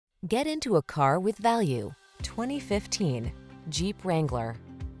Get into a car with value. 2015 Jeep Wrangler.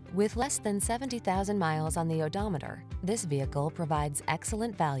 With less than 70,000 miles on the odometer, this vehicle provides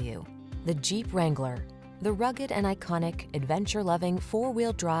excellent value. The Jeep Wrangler, the rugged and iconic, adventure-loving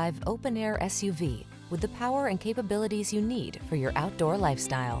four-wheel drive open-air SUV with the power and capabilities you need for your outdoor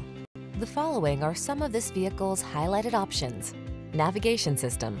lifestyle. The following are some of this vehicle's highlighted options: navigation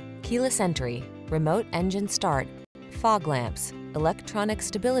system, keyless entry, remote engine start, fog lamps, electronic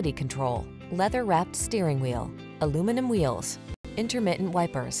stability control, leather-wrapped steering wheel, aluminum wheels, intermittent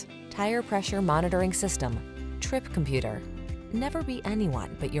wipers, tire pressure monitoring system, trip computer. Never be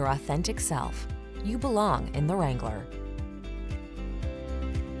anyone but your authentic self. You belong in the Wrangler.